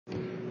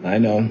I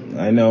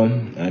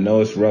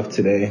know it's rough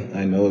today.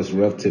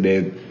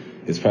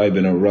 It's probably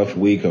been a rough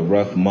week, a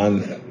rough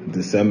month,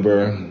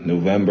 December,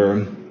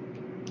 November.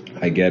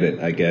 I get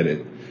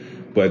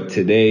it. But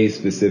today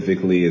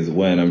specifically is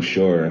when I'm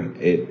sure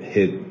it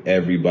hit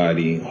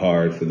everybody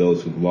hard. For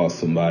those who've lost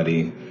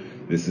somebody,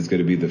 this is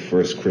going to be the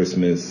first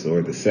Christmas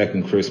or the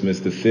second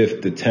Christmas, the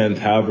fifth, the 10th,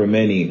 however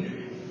many.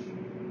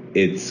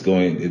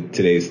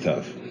 Today's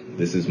tough.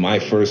 This is my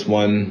first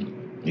one,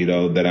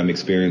 that I'm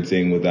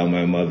experiencing without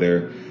my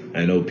mother.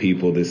 I know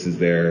people, this is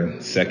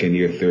their second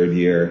year, third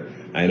year.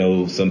 I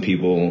know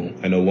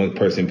one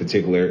person in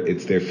particular,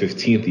 it's their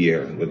 15th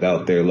year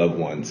without their loved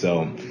one.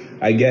 So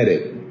I get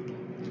it.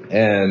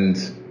 And,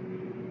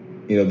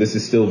 this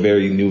is still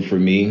very new for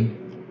me,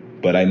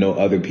 but I know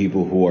other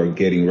people who are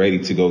getting ready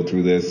to go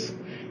through this.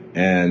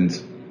 And,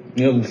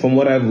 from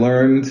what I've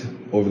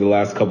learned over the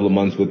last couple of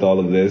months with all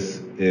of this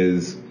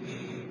is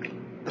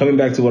coming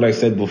back to what I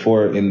said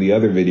before in the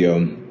other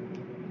video.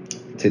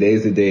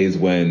 Today's the days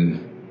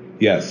when,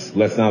 yes,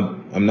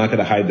 I'm not going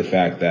to hide the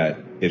fact that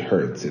it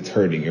hurts. It's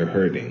hurting. You're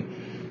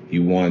hurting.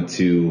 You want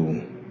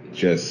to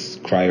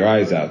just cry your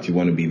eyes out. You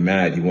want to be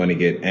mad. You want to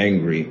get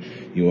angry.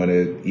 You want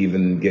to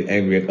even get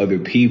angry at other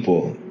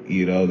people.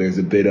 There's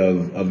a bit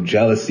of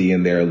jealousy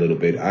in there a little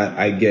bit.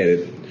 I get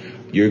it.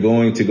 You're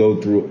going to go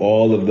through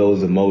all of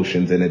those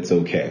emotions and it's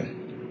okay.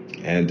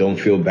 And don't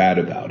feel bad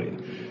about it.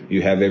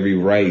 You have every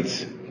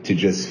right to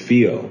just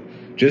feel.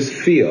 Just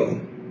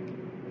feel.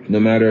 No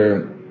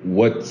matter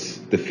what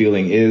the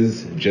feeling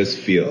is, just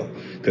feel.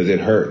 Because it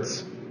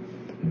hurts.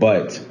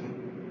 But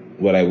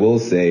what I will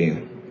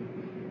say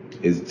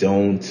is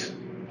don't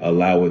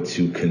allow it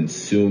to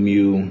consume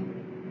you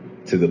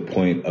to the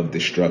point of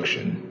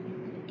destruction.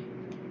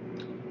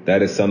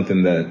 That is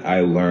something that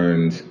I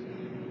learned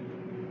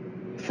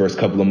first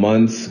couple of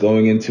months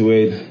going into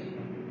it.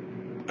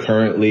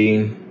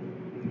 Currently,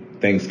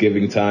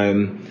 Thanksgiving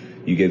time,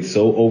 you get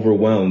so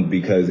overwhelmed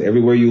because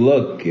everywhere you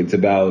look, it's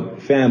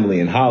about family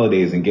and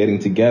holidays and getting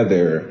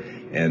together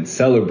and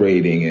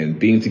celebrating and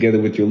being together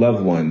with your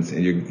loved ones.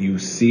 And you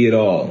see it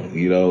all,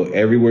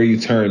 everywhere you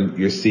turn,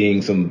 you're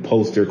seeing some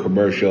poster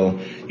commercial.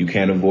 You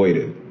can't avoid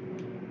it.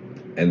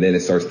 And then it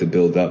starts to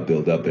build up.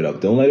 Don't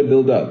let it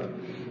build up.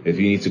 If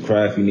you need to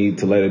cry, if you need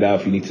to let it out,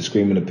 if you need to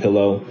scream in a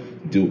pillow,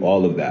 do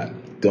all of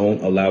that.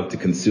 Don't allow it to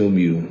consume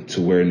you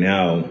to where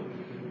now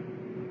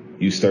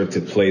you start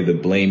to play the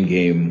blame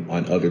game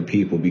on other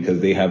people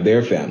because they have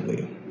their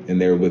family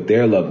and they're with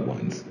their loved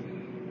ones.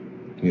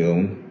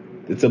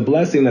 It's a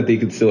blessing that they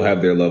could still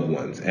have their loved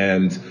ones.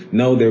 And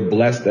no, they're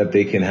blessed that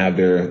they can have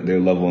their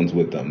loved ones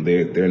with them.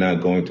 They're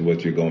not going through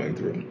what you're going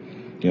through.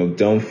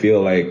 Don't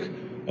feel like,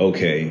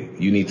 okay,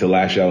 you need to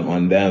lash out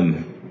on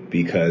them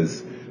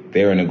because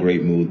they're in a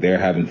great mood. They're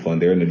having fun.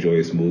 They're in a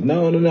joyous mood.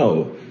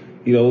 No.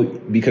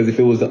 Because if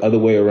it was the other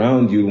way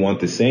around, you'd want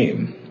the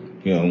same.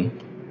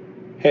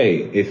 Hey,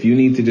 if you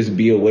need to just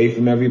be away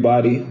from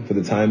everybody for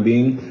the time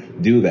being,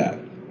 do that.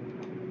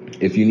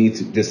 If you need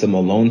to just some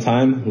alone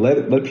time,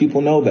 let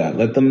people know that.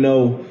 Let them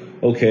know,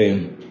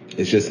 okay,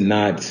 it's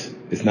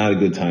not a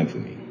good time for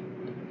me.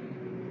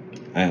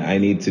 I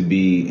need to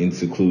be in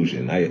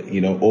seclusion.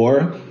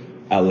 Or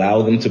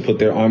allow them to put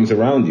their arms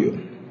around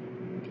you.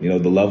 The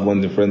loved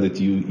ones and friends that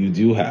you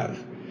do have.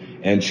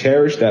 And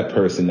cherish that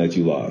person that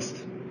you lost.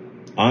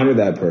 Honor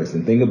that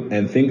person.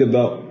 Think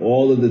about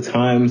all of the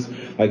times,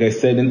 like I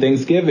said in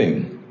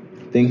Thanksgiving.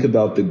 Think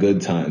about the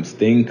good times.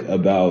 Think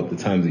about the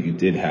times that you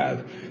did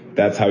have.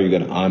 That's how you're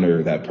going to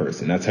honor that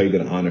person. That's how you're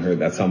going to honor her.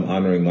 That's how I'm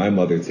honoring my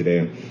mother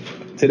today.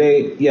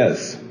 Today,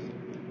 yes.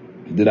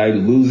 Did I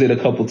lose it a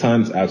couple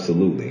times?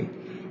 Absolutely.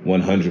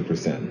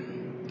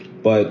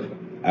 100%. But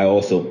I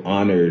also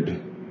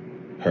honored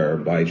her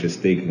by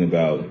just thinking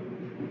about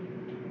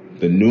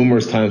the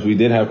numerous times we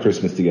did have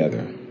Christmas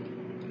together.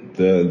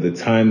 The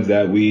times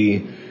that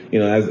we,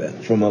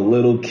 as from a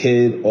little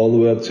kid all the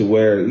way up to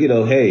where,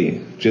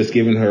 hey, just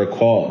giving her a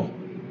call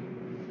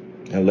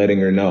and letting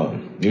her know.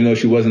 Even though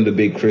she wasn't a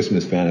big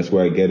Christmas fan, that's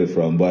where I get it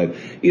from. But,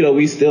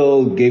 we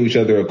still gave each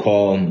other a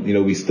call.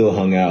 We still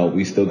hung out.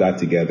 We still got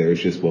together. It's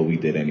just what we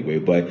did anyway.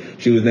 But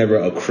she was never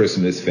a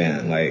Christmas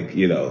fan. I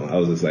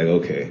was just like,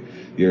 okay,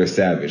 you're a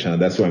savage, huh?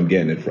 That's where I'm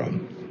getting it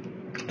from.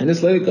 And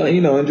just let it go,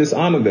 and just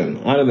honor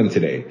them. Honor them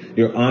today.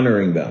 You're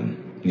honoring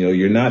them.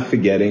 You're not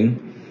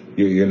forgetting.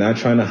 You're not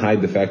trying to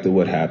hide the fact of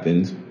what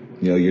happened.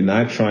 You're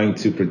not trying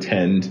to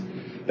pretend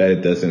that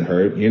it doesn't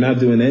hurt. You're not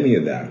doing any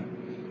of that.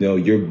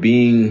 You're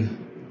being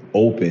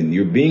open.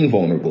 You're being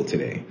vulnerable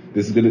today.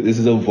 This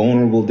is a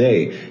vulnerable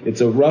day.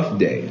 It's a rough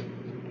day.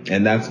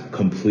 And that's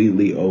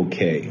completely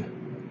okay.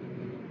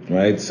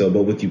 Right?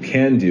 But what you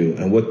can do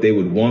and what they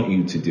would want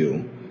you to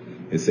do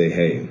is say,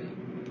 hey,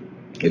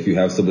 if you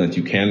have someone that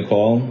you can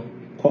call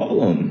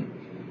them.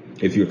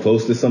 If you're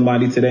close to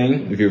somebody today,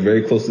 if you're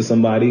very close to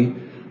somebody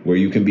where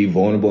you can be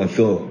vulnerable and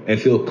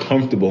feel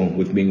comfortable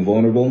with being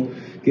vulnerable,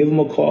 give them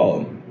a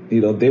call. They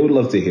would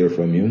love to hear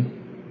from you.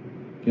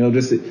 You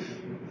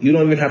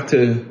don't even have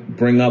to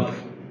bring up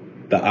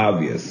the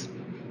obvious.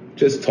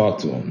 Just talk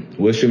to them.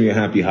 Wish them your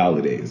happy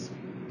holidays.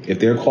 If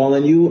they're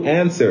calling you,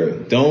 answer.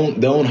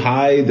 Don't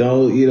hide.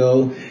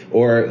 Don't,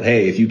 or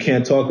hey, if you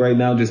can't talk right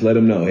now, just let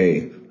them know.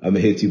 Hey, I'm gonna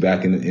hit you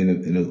back in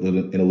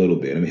a little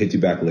bit. I'm gonna hit you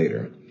back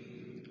later.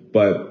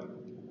 But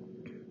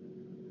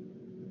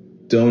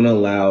don't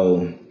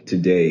allow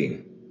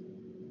today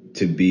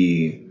to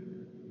be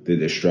the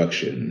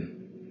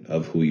destruction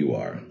of who you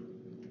are.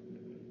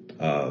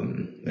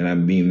 And I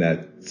mean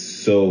that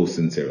so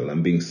sincerely.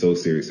 I'm being so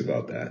serious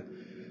about that.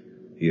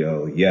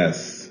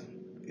 Yes,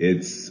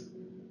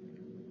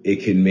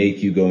 it can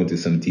make you go into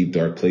some deep,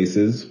 dark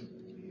places.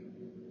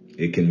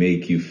 It can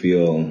make you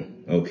feel,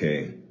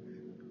 okay,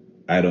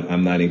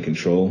 I'm not in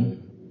control.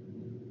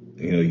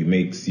 It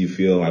makes you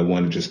feel, I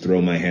want to just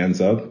throw my hands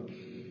up.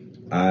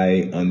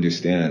 I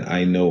understand.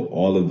 I know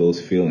all of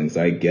those feelings.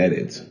 I get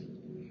it.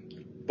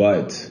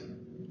 But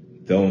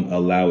don't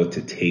allow it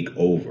to take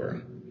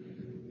over,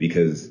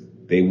 because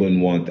they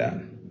wouldn't want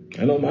that.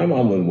 I know my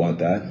mom wouldn't want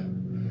that.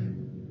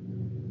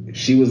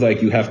 She was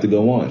like, you have to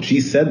go on.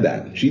 She said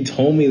that. She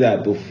told me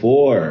that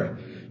before,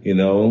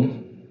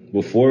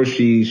 before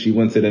she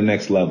went to the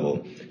next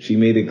level. She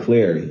made it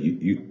clear,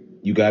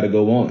 you got to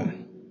go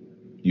on.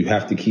 You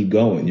have to keep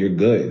going. You're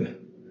good.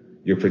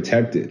 You're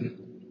protected.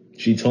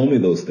 She told me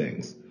those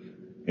things.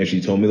 And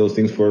she told me those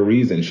things for a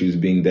reason. She was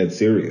being dead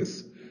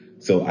serious.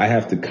 So I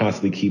have to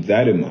constantly keep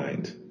that in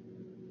mind.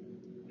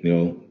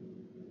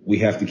 We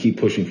have to keep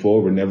pushing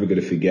forward. We're never going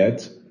to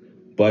forget.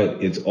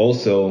 But it's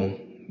also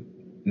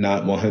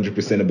not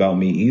 100% about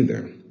me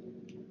either.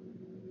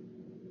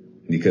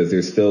 Because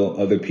there's still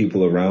other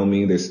people around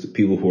me. There's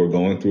people who are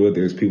going through it.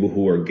 There's people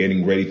who are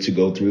getting ready to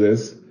go through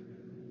this.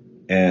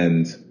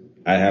 And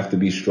I have to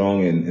be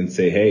strong and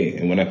say, hey,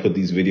 and when I put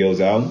these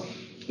videos out,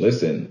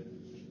 listen,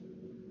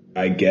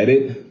 I get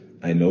it.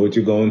 I know what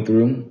you're going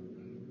through.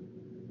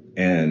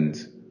 And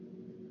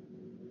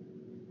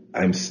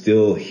I'm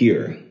still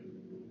here.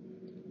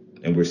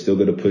 And we're still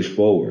going to push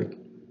forward.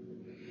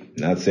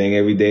 Not saying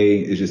every day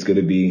is just going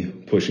to be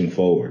pushing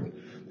forward.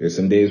 There's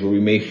some days where we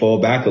may fall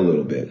back a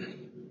little bit.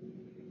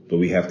 But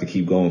we have to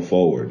keep going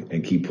forward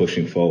and keep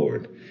pushing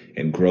forward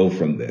and grow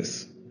from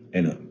this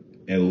and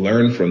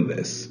learn from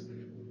this.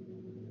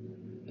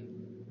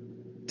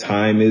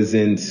 Time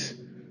it's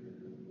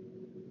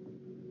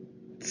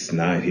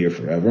not here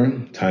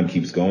forever. Time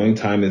keeps going.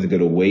 Time isn't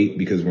going to wait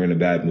because we're in a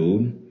bad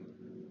mood.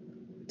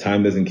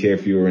 Time doesn't care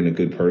if you were a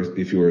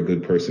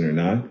good person or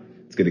not.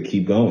 It's going to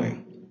keep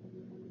going.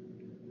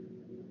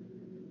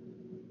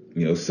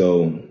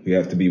 So we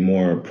have to be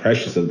more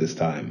precious of this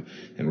time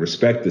and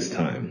respect this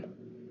time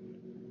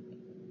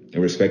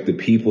and respect the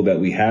people that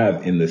we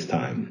have in this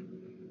time.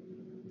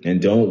 And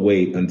don't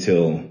wait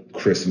until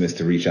Christmas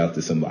to reach out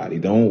to somebody.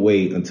 Don't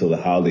wait until the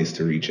holidays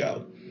to reach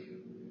out.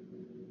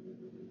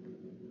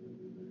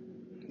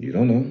 You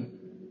don't know.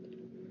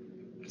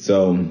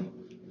 So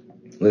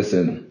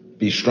listen,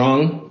 be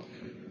strong,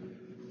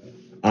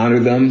 honor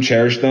them,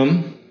 cherish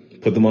them,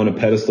 put them on a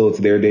pedestal. It's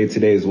their day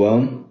today as well.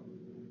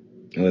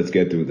 And let's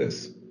get through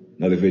this.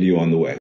 Another video on the way.